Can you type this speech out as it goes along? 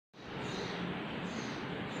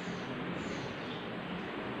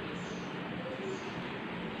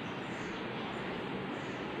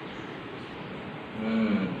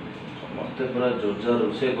समस्ते पूरा जोरदार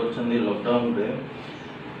रोषे कर लॉकडाउन रे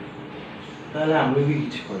ताले आम भी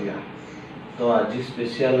किसी करिया तो आज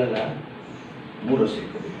स्पेशल है मु रोषे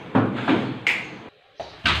करी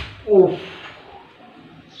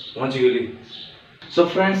पहुँची गली। सो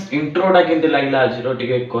फ्रेंड्स इंट्रोटा केमती लगला आज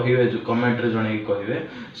कहे जो कमेंट रे जणे कहे।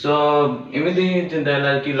 सो एमती चिंता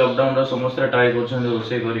है कि लॉकडाउन रो समस्त ट्राई कर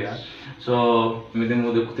रोषे करिया। सो एमती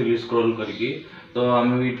मु देखुली स्क्रॉल करके तो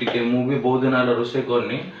आम भी टिके मु भी बहुत दिन रोषे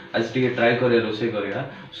करनी आज टिके ट्राई करे रोषे करिया।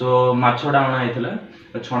 सो माछटा अणा होइथिला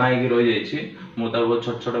छणा होगी रही जाइए मुझे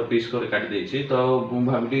छोट छोट पीस कर काटी देछि तो मु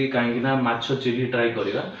भाबली कहीं माछ चिली ट्राई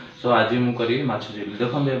करिया। सो आज मु करी माछ चिली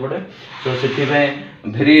देखते एपटे। सो से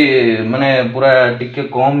भेरी माने पूरा टिके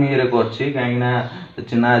कम ये करछि कहीं ना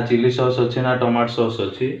चिली सॉस अच्छी ना टमाटो सॉस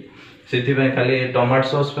अच्छी से खाली टमाटो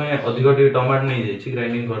सॉस पे अधिक टे टमाटो नहीं जाइए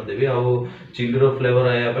ग्राइंडिंग करदेवी आउ चिली रो फ्लेवर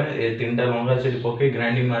आया ये तीनटा लंका से पके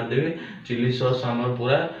ग्राइंडिंग मारदेवी चिली सॉस आमर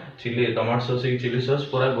पूरा chilli tomato sauce chilli sauce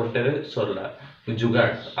पूरा गोटे सरला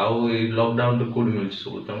जुगाड़ आउ लॉकडाउन रे कोड मिल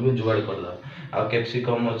सब तुमको जुगाड़ करदा आ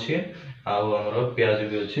कैप्सिकम अच्छी आमर प्याज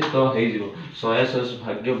भी अच्छी तो हो सोया सॉस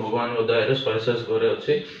भाग्य भगवान दया सोया सॉस घरे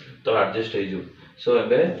अच्छे तो एडजस्ट हो। सो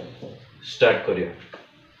एबे स्टार्ट करिया।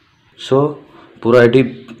 सो पूरा ये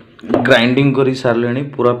ग्राइंडिंग करी सारे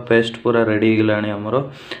पूरा पेस्ट पूरा रेडी गलानी आमर।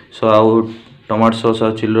 सो आउ टमाटो सॉस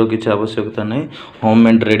और चिल्लीर किसी आवश्यकता नहीं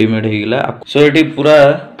होममेड रेडीमेड हो गला। सो ये पूरा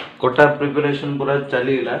कटा प्रिपरेशन पूरा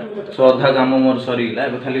चलीगला। सो अधा काम मोर सरीगला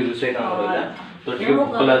ए खाली रोषे काम रहा तो टे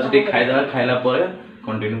भोक लगे खाईदा खाइला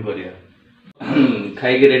कंटिन्यू करिया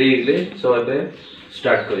खाई रेडी हो। सो ए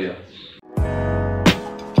स्टार्ट करिया।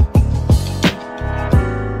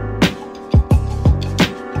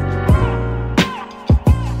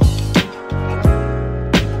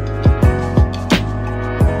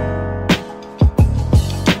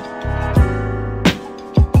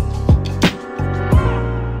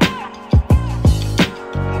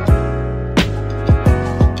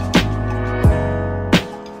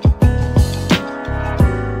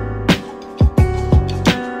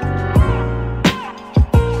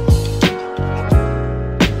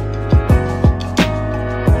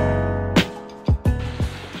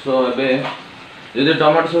 सो एबे यदि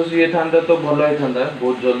टमाटो सॉस ये था तो भल होता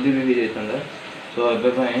बहुत जल्दी भी हो जाता। सो एबे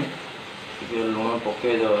लुण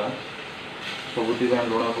पकईदे सबुति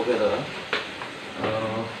लुण पकईदे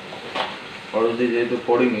हलदी जेहेतु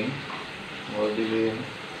पड़नी हलदी भी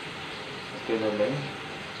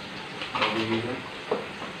पकईदे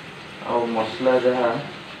आ मसला जहाँ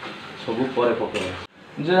सब पर पकड़ा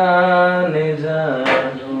जाने जा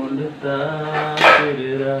ढूंढता फिर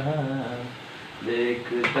रहा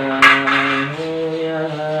देखता हूँ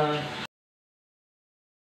यहाँ।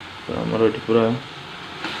 तो हमारा ये पूरा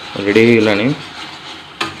रेडी हो गलानी।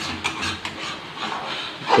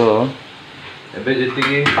 तो एबे जी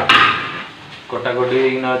कटाकटी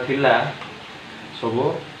नाला सब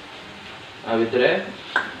आ भितर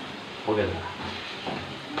पकईदा।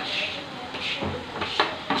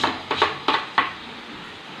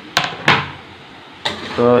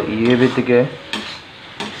 तो ये भी टिके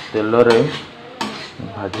तेल रे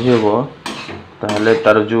भाजी हे ताहले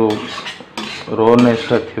तार जो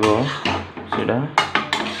रोनेसटा थी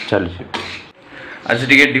चली आज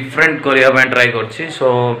टे डिफरेंट करने ट्राई करछि।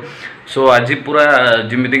 सो आज पूरा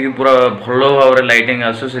जमीती कि पूरा भल भाव लाइटिंग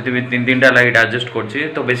आसो से तीन तीन टा लाइट एडजस्ट करछि।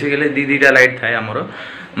 तो बेसिकली दीटा लाइट थाए आमर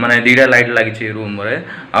माने दीटा लाइट लगी रूम रे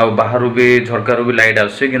आ बाहर भी झरकार भी लाइट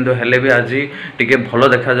आसे किंतु हेले भी आज टिके भल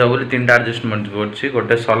देखा जाओ बोली तीन टा एडजस्टमेंट करछि।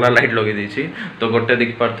 गोटे सोलर लाइट लगे देछि तो गोटे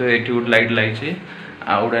देखि पारथो एठी गोटे लाइट लगी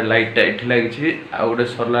आ गोटे लाइटा एठी लगी आ गोटे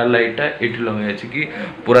सोलर लाइटा एठी लगे कि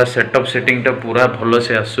पूरा सेटअप सेटिंगटा पूरा भल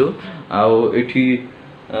से आसु आ एठी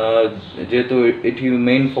जेहेतु ये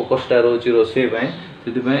मेन फोकसटा रोचे रोषे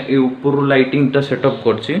से ऊपर लाइटिंगटा सेटअप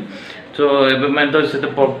करछि। तो एबे मैं तो से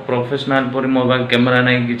प्रोफेशनल पर मोबाइल कैमरा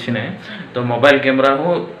नहीं किसी ना तो मोबाइल कैमरा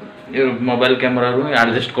रू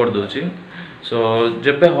एडजस्ट कर दूची। सो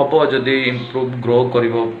जेबे हम जदि इम्प्रूव ग्रो कर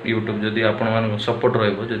यूट्यूब जदि आपण सपोर्ट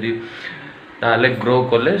रही ताले ग्रो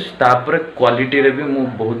कले तापर क्वालिटी रे भी मु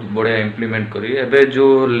बहुत बढ़िया इम्प्लीमेंट करी। एबे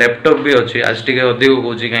जो लैपटॉप भी अच्छी आज टे अधिक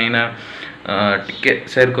कौन कहीं टे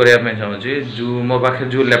सेयार करने चाहूँगी जो मो पाखे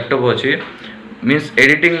जो लैपटॉप अच्छी मीन्स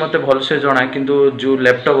एडिटिंग मते भल से जना किंतु जो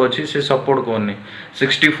लैपटॉप अच्छी से सपोर्ट करनी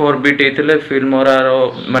 64 बिट होते फिल्मोरा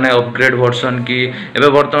माने अपग्रेड वर्सन कि एबे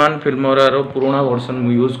वर्तमान फिल्मोरा पुराना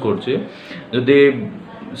वर्सन यूज करदी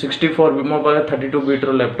 64 मो पाखे 32 बिट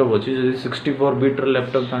लैपटॉप अच्छी जब 64 बिट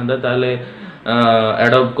लैपटॉप था ताले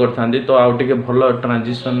एडप्ट करथांदी तो आउ टिके भल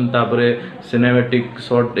ट्रांजिशन तापरे सिनेमैटिक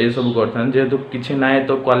शॉट ए सब करथांदी जेहेतु किछि नाय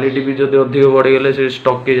तो क्वालिटी भी जदि अधिक बढ़ी गले से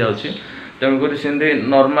स्टक के जाउछि तेणुक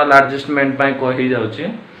नॉर्मल एडजस्टमेंट पाई कही जाउछि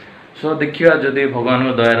सो देखिए जदि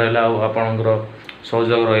भगवान दया रहा आपणकर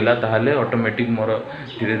सहयोग रहा ताहले ऑटोमेटिक मोर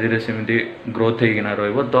धीरे धीरे सेमती ग्रोथ होना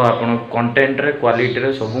रही तो आप कंटेंट रे क्वालिटी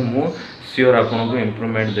रे सब मु सियोर आपन को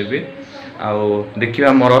इम्प्रूवमेंट देवी आउ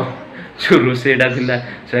देखिए मोर जो रोसेटा थिला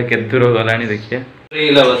से के दूर गलानी देखिए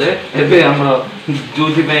बोधे एबे हमर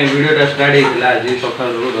जोथि पय वीडियोटा स्टार्ट हेतिला आज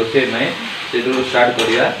सकाळ रोसे नै से स्टार्ट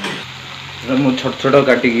करिया मु छोट छोट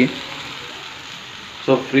काटी की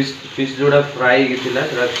सो फिश जोड़ा फ्राई किला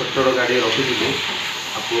छोट छोट काटी रखी थी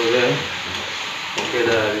आपको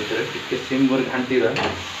पकेदा भीतर टिके सिम पर घांटीबा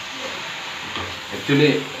एक्चुअली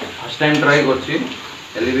फर्स्ट टाइम ट्राई करछि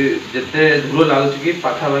एली भी जते धुलो लागछ कि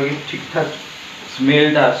पाखा बाकी ठीक ठाक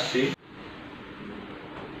स्मेलटा आछि।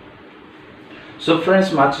 सो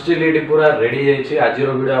फ्रेंड्स माछ चिली पूरा रेडी जाइए आज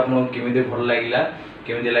वीडियो आपको केमी भल लगे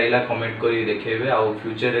केमी लगे कमेंट कर देखिए आउ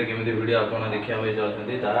फ्यूचर रे केमी वीडियो आप देखा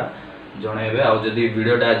चाहते जनइबे आउ जदि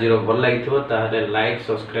वीडियोटा आज भल लगी लाइक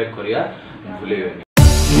सब्सक्राइब करिया भूलेबेनी।